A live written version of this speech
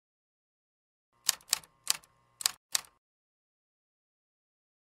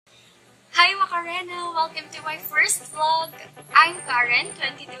Hi Makarena! Welcome to my first vlog! I'm Karen,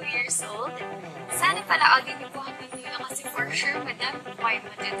 22 years old. Sana pala audio niyo po hanggang nila kasi for sure madami po kayo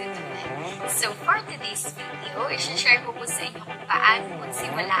matututunan. So for today's video, i-share ko po sa inyo kung paano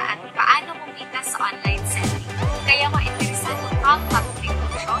magsimula at paano kumita sa online selling. Kaya kung interesado kang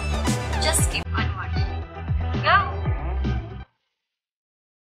mag-negosyo, just keep on watching. Go!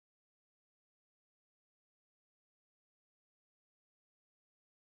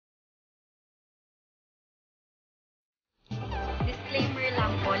 Disclaimer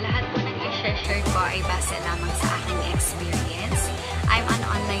lang po, lahat po ng i-share ko ay base lamang sa aking experience. I'm an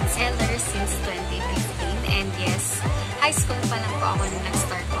online seller since 2015 and yes, high school pa lang po ako nung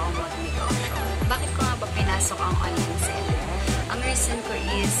nag-start po ako mag-negosyo. Bakit ko nga ba pinasok ang online selling? Ang reason ko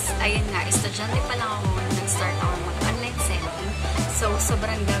is, ayun nga, estudyante pa lang ako nung nag-start ako mag-online selling. So,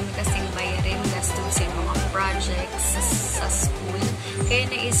 sobrang dami kasing bayarin, gastusin mga projects sa school. Kaya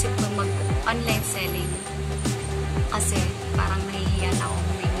naisip ko mag-online selling kasi parang nahihiyan ako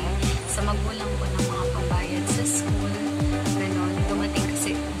humingi sa magulang ko ng mga pambayad sa school. Ganon.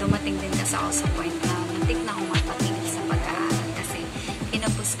 Dumating din kasi ako sa point na natik na akong mapatigil sa pag-aaral kasi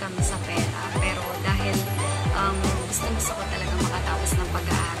hinapos kami sa pera. Pero dahil gusto ko talaga makatapos ng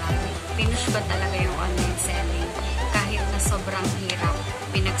pag-aaral, pinush ko talaga yung online selling. Kahit na sobrang hirap,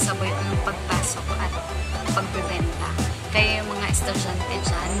 pinagsabay ko yung pagpasok at pagbebenta. Kaya yung mga estudyante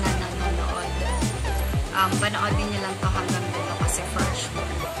dyan na nanonood, panoodin nyo lang to hanggang dulo kasi for sure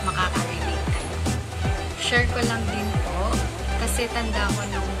makaka-relate kayo. Share ko lang din po kasi tanda ko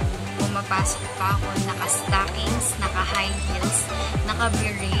nung pumapasok pa ako, naka-stockings, naka-high heels,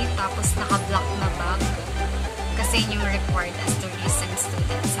 naka-beret, tapos naka-black na bag kasi yung required as tourism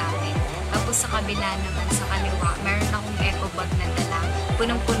student sa amin. Tapos sa kabila naman, sa kaliwa, meron akong eco bag na dala.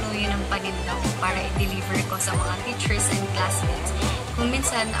 Punong-puno yun ang paninda ko para i-deliver ko sa mga teachers and classmates. Kung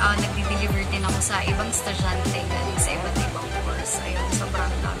minsan, nagdi-deliver din ako sa ibang estudyante galing sa iba't ibang course. Ayun, sobrang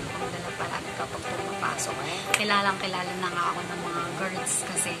dami kong dala palagi kapag pumapasok. Kilalang-kilala na nga ako ng mga girls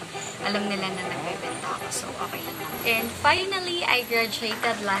kasi alam nila na nagbebenta ako. So, okay lang. And finally, I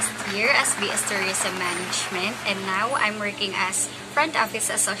graduated last year as BS Tourism Management and now I'm working as front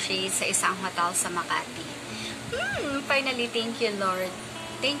office associate sa isang hotel sa Makati. Finally, thank you Lord.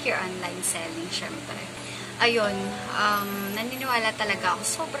 Thank you online selling, syempre. Ayun, naniniwala talaga ako,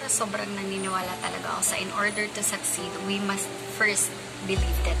 sobrang naniniwala talaga ako sa in order to succeed, we must first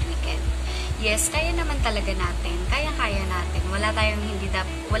believe that we can. Yes, kaya naman talaga natin, kaya-kaya natin, wala tayong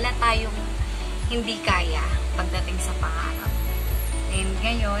hindi kaya pagdating sa pangarap. And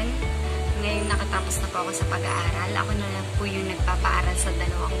ngayon nakatapos na po ako sa pag-aaral, ako na lang po yung nagpapaaral sa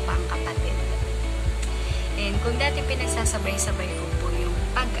dalawang pang kapatid. And kung dati pinagsasabay-sabay ko po yung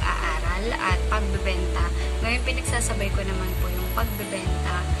pag-aaral at pagbebenta, ngayon pinagsasabay ko naman po yung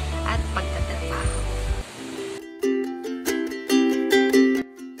pagbebenta at pagtatrabaho.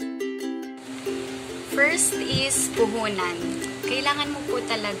 First is puhunan. Kailangan mo po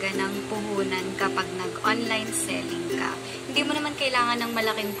talaga ng puhunan kapag nag-online selling ka. Hindi mo naman kailangan ng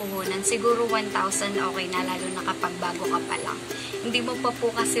malaking puhunan. Siguro 1,000 okay na, lalo na kapag bago ka pa lang. Hindi mo pa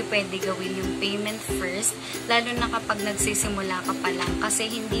po kasi pwede gawin yung payment first, lalo na kapag nagsisimula ka pa lang kasi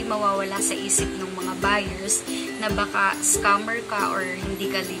hindi mawawala sa isip ng mga buyers na baka scammer ka or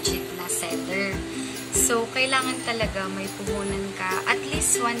hindi ka legit na seller. So, kailangan talaga may puhunan ka. At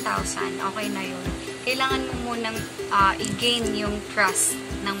least 1,000, okay na yun. Kailangan mo munang i-gain yung trust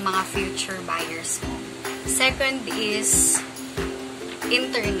ng mga future buyers mo. Second is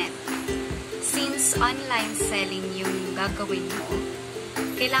internet. Since online selling yung gagawin mo,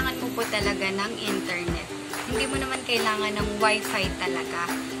 kailangan mo po talaga ng internet. Hindi mo naman kailangan ng wifi talaga.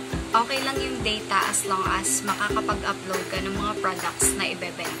 Okay lang yung data as long as makakapag-upload ka ng mga products na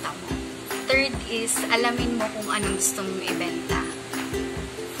ibebenta mo. Third is, alamin mo kung anong gusto mong ibenta.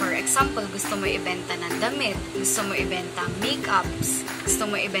 For example, gusto mo ibenta ng damit, gusto mo ibenta makeups, gusto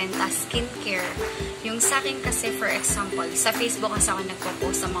mo ibenta skincare. Yung sa akin kasi, for example, sa Facebook kasi ako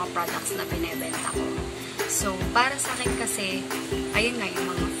nagpo-post sa mga products na binibenta ko. So, para sa akin kasi, ayun nga, yung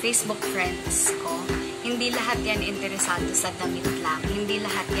mga Facebook friends ko, hindi lahat yan interesado sa damit lang, hindi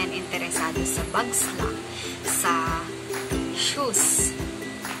lahat yan interesado sa bags lang, sa shoes,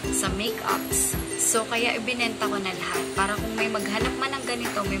 sa makeups. So, kaya ibinenta ko na lahat. Para kung may maghanap man ng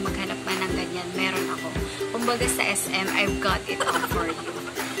ganito, may maghanap man ng ganyan, meron ako. Kumbaga sa SM, I've got it all for you.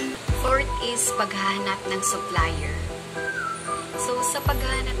 Fourth is paghahanap ng supplier. So, sa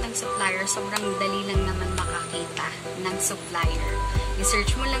paghahanap ng supplier, sobrang dali lang naman makakita ng supplier.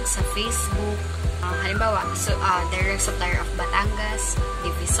 I-search mo lang sa Facebook. Halimbawa, direct supplier of Batangas,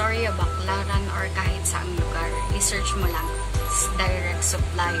 Divisoria, Baclaran, or kahit saang lugar. I-search mo lang. direct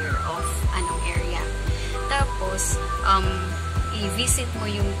supplier of anong area. Tapos, i-visit mo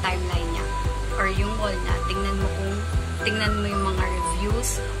yung timeline niya or yung wall na, tingnan mo yung mga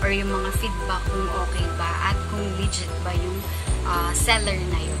reviews or yung mga feedback kung okay ba at kung legit ba yung seller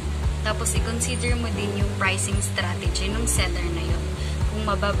na yun. Tapos, i-consider mo din yung pricing strategy ng seller na yun. Kung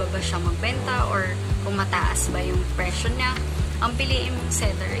mababa ba siya magbenta or kung mataas ba yung presyo niya. Ang piliin mong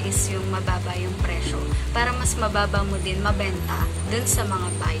seller is yung mababa yung presyo para mas mababa mo din mabenta dun sa mga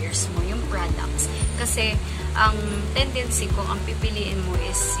buyers mo, yung products. Kasi, ang tendency kung ang pipiliin mo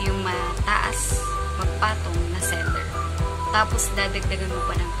is yung mataas magpatong na seller. Tapos, dadagdagan mo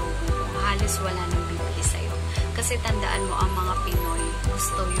pa ng tubo mo. Halos wala nang bibili sa'yo. Kasi tandaan mo, ang mga Pinoy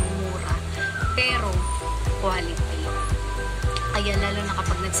gusto yung mura, pero quality. Kaya lalo na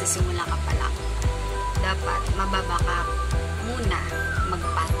kapag nagsisimula ka pa lang, dapat mababa ka muna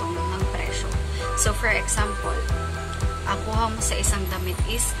magpatong ng presyo. So, for example, ang kuha mo sa isang damit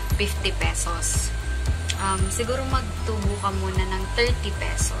is 50 pesos. Siguro magtubo ka muna ng 30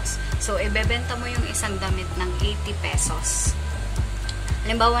 pesos. So, ibebenta mo yung isang damit ng 80 pesos.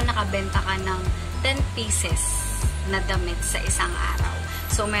 Halimbawa, nakabenta ka ng 10 pieces na damit sa isang araw.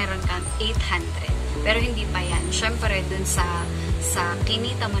 So, meron kang 800. Pero hindi pa yan. Siyempre, dun sa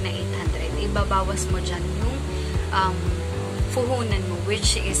kinita mo na 800, ibabawas mo dyan yung puhunan mo,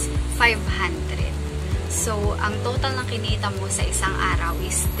 which is 500. So, ang total na kinita mo sa isang araw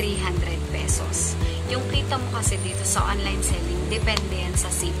is 300 pesos. Yung kita mo kasi dito sa online selling, depende yan sa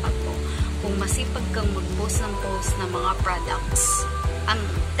sipag mo. Kung masipag kang mag-post ng mga products, ang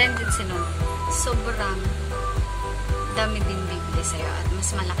tendency nun, sobrang dami din bibili sa'yo at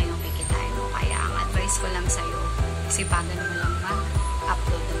mas malaki yung kikitain mo. Kaya ang advice ko lang sa'yo, sipagan mo lang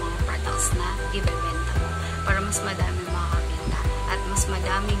mag-upload ng mga products na ibebenta mo para mas madami makakita at mas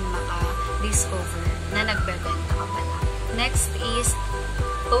madaming maka-discover na nagbebenta ka pala. Next is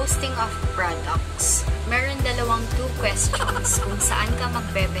posting of products. Meron 2 questions kung saan ka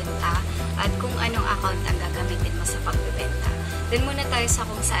magbebenta at kung anong account ang gagamitin mo sa pagbebenta. Then muna tayo sa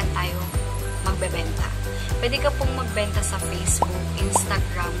kung saan tayo magbebenta. Pwede ka pong magbenta sa Facebook,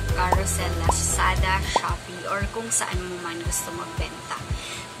 Instagram, Carousel, Lazada, Shopee, or kung saan mo man gusto magbenta.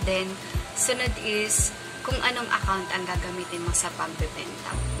 Then, sunod is kung anong account ang gagamitin mo sa pagbebenta.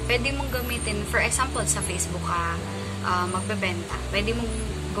 Pwede mong gamitin, for example, sa Facebook ka magbebenta. Pwede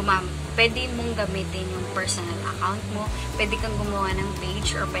mong gamitin yung personal account mo. Pwede kang gumawa ng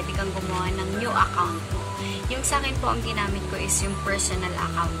page or pwede kang gumawa ng new account mo. Yung sa akin po, ang ginamit ko is yung personal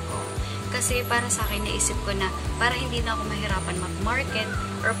account ko. Kasi para sa akin, naisip ko na para hindi na ako mahirapan mag-market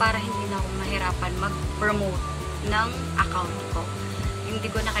or para hindi na ako mahirapan mag-promote ng account ko. Hindi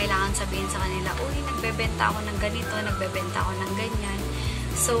ko na kailangan sabihin sa kanila, uy, nagbebenta ako ng ganito, nagbebenta ako ng ganyan.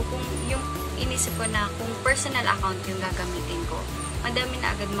 So, kung yung inisip ko na kung personal account yung gagamitin ko, madami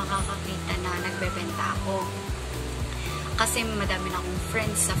na agad makakakita na nagbebenta ako. Kasi madami na akong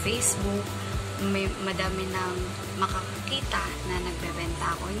friends sa Facebook, madami nang makakakita na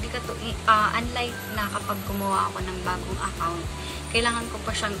nagbebenta ako. Hindi ka to, unlike na kapag gumawa ako ng bagong account, kailangan ko pa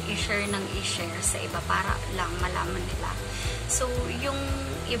siyang i-share sa iba para lang malaman nila. So, yung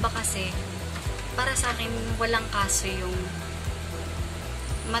iba kasi, para sa akin, walang kaso yung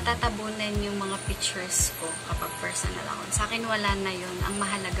matatabunan yung mga pictures ko kapag personal account. Sa akin, wala na yun. Ang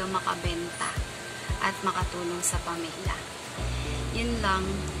mahalaga makabenta at makatulong sa pamilya. Yun lang.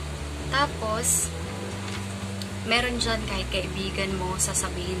 Tapos, meron dyan kahit kaibigan mo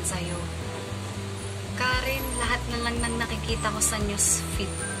sasabihin sa'yo, Karen, lahat na lang nang nakikita ko sa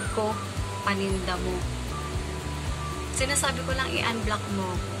newsfeed ko, paninda mo. Sinasabi ko lang i-unblock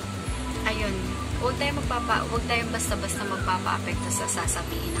mo. Ayun, huwag tayong basta-basta magpapa-apekto sa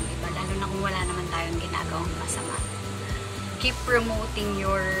sasabihin ng iba, lalo na kung wala naman tayong ginagawang masama. Keep promoting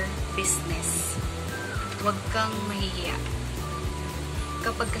your business. Huwag kang mahihiya.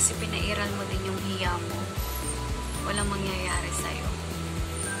 Kapag kasi pinairal mo din yung hiya mo, walang mangyayari sa'yo.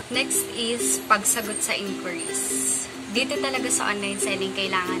 Next is pagsagot sa inquiries. Dito talaga sa online selling,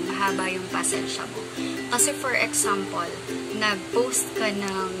 kailangan mahaba yung pasensya mo. Kasi for example, nag-post ka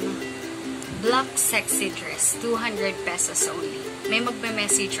ng black sexy dress, 200 pesos only. May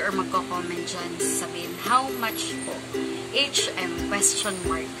magme-message or magko-comment dyan, sabihin, how much po? HM, question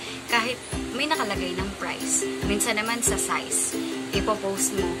mark. Kahit may nakalagay ng price. Minsan naman sa size.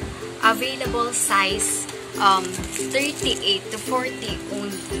 Ipopost mo, available size 38 to 40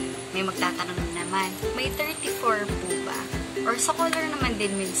 only. May magtatanong naman, may 34 po ba? Or sa color naman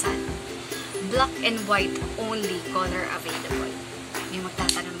din minsan, black and white only color available. May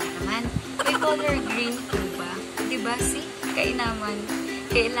magtatanong naman, may color green po ba? Diba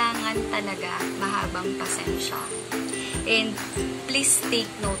kailangan talaga mahabang pasensya. And please take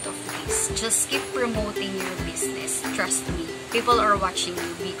note of this. Just keep promoting your business. Trust me. People are watching you.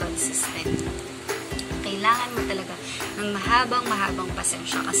 Be consistent. Kailangan mo talaga ng mahabang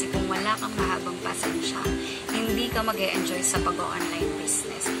pasensya, kasi kung wala kang mahabang pasensya, hindi ka mag-e-enjoy sa pag-online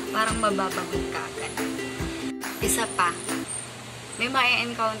business. Parang mababagod ka agad. Isa pa, may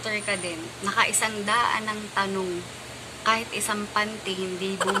ma-encounter ka din, naka-100 ng tanong, kahit isang panty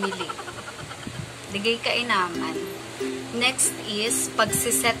hindi bumili. Digay ka inaman. Next is,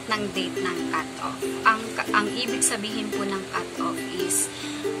 pagsiset ng date ng cut-off. Ang ibig sabihin po ng cut-off is,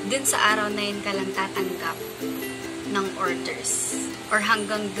 dun sa araw na yun ka lang tatanggap ng orders. Or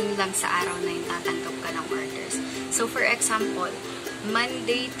hanggang dun lang sa araw na yun tatanggap ka ng orders. So, for example,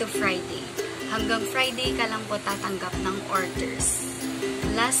 Monday to Friday. Hanggang Friday ka lang po tatanggap ng orders.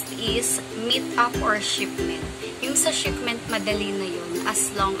 Last is, meet up or shipment. Yung sa shipment, madali na yun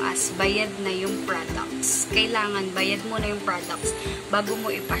as long as bayad na yung products. Kailangan bayad mo na yung products bago mo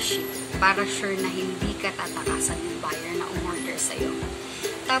ipaship para sure na hindi ka tatakasan yung buyer na umorder sa'yo.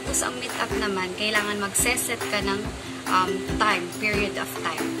 Tapos, ang meet up naman, kailangan magseset ka ng period of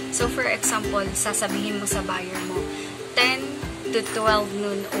time. So, for example, sasabihin mo sa buyer mo, 10 to 12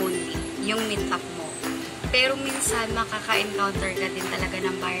 noon only, yung meet up mo. Pero minsan, makaka-encounter ka din talaga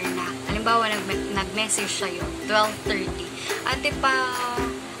ng buyer na, halimbawa, nag-message sa'yo, 12:30. Ate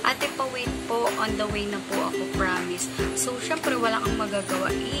pa, wait po, on the way na po ako, promise. So, syempre, wala kang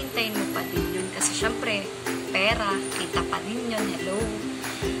magagawa. Ihintayin mo pa din yun. Kasi, syempre, pera, kita pa din yun. Hello.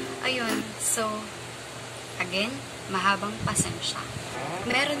 Ayun. So, again, mahabang pasensya.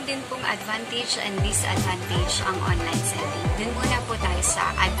 Meron din pong advantage and disadvantage ang online selling. Dun muna po tayo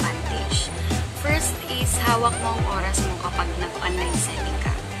sa advantage. First is, hawak mo ang oras mo kapag nag-online selling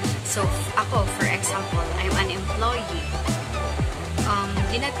ka. So, ako, for example, I'm an employee.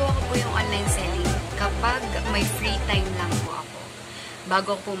 Ginagawa ko po yung online selling kapag may free time lang po ako.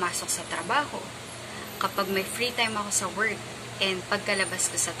 Bago ako pumasok sa trabaho. Kapag may free time ako sa work and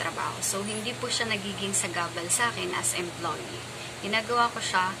pagkalabas ko sa trabaho. So, hindi po siya nagiging sagabal sa akin as employee. Ginagawa ko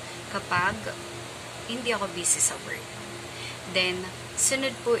siya kapag hindi ako busy sa work. Then,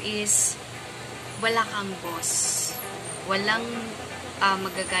 sunod po is, wala kang boss. Walang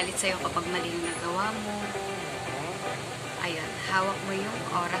magagalit sa'yo kapag mali yung nagawa mo. Ayun, hawak mo yung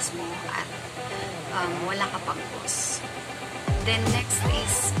oras mo at wala ka pang boss. Then next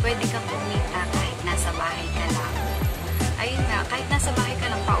is, pwede kang kumita kahit nasa bahay ka lang. Ayun nga, kahit nasa bahay ka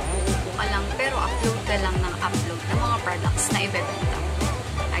lang, paupo ka lang, pero upload ka lang ng upload ng mga products na ibebenta mo.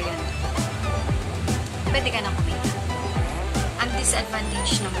 Ayun. Pwede ka nang kumita. Ang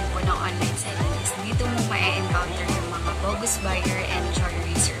disadvantage naman po ng online selling is dito mo ma-encounter yung mga bogus buyer and jolly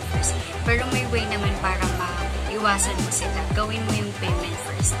reservers. Pero may way naman para maiwasan mo sila. Gawin mo yung payment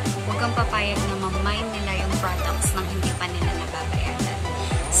first. Huwag kang papayag na ma-mine nila yung products nang hindi pa nila nababayaran.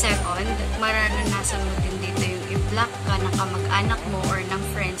 Second, mararanasan mo din dito yung i-block ka ng kamag-anak mo or ng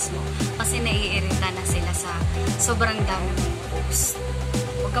friends mo kasi naiirita na sila sa sobrang dami mong post.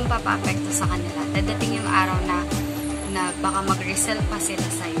 Huwag kang papapekto sa kanila. Dadating yung araw na baka mag-resell pa sila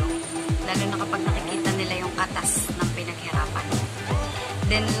sa'yo. Lalo na kapag nakikita nila yung katas ng pinaghirapan.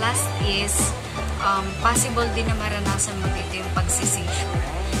 Then last is, possible din na maranasan mo dito yung pagsisisure.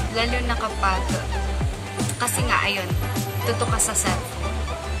 Lalo na kapag, kasi nga, ayun, tutok ka sa cellphone.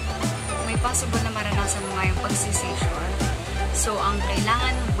 May possible na maranasan mo nga yung pagsisisure. So, ang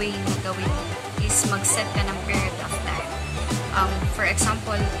kailangan way na gawin mo is mag-set ka ng period of time. For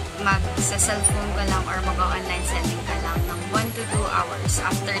example, mag-cellphone ka lang or mag-online selling ka lang ng 1 to 2 hours.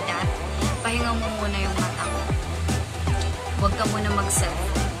 After that, pahinga mo muna yung mata mo. Huwag ka muna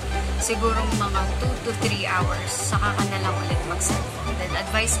mag-cellphone. Siguro mga 2 to 3 hours, saka ka na lang ulit mag-cellphone. Then,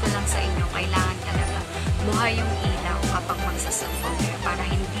 advice ko lang sa inyo, kailangan talaga buhay yung ilaw kapag magsa-cellphone kayo para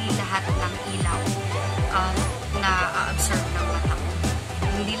hindi lahat ng ilaw na-absorb ng mata mo.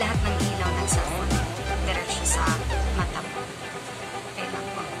 Hindi lahat ng ilaw ng cellphone diretso sa mata mo. Okay lang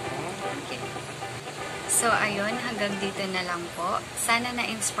po. Okay. So, ayun, hanggang dito na lang po. Sana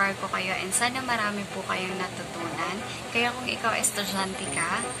na-inspire ko kayo and sana marami po kayong natutunan. Kaya kung ikaw estudyante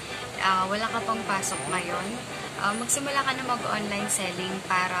ka, wala ka pang pasok ngayon, magsimula ka na mag-online selling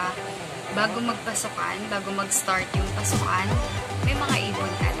para bago magpasukan, bago mag-start yung pasukan, may mga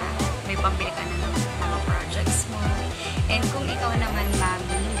ipon ka na. May pambili ka na ng mga projects mo. And kung ikaw naman,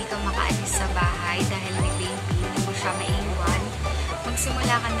 mami, hindi ka makaalis sa bahay dahil may baby, hindi mo siya maiwan,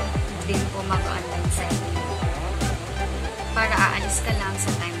 magsimula ka na din po mag-online selling. Para aalis ka lang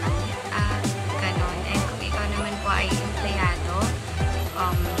sa time ng meet-up, ganon. And kung ikaw naman po ay empleyado,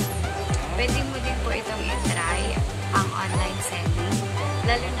 pwede mo din po itong i-try ang online selling.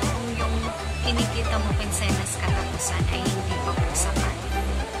 Lalo na kung yung kinikita mo kinsenas ka tapos ay hindi pa po sapat.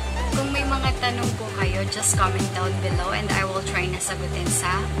 Kung may mga tanong po kayo, just comment down below and I will try na sagutin sa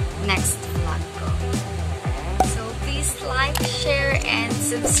next vlog ko. So please like, share, and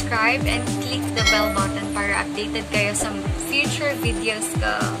subscribe and click the bell button para updated kayo sa future videos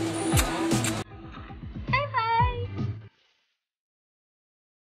ko.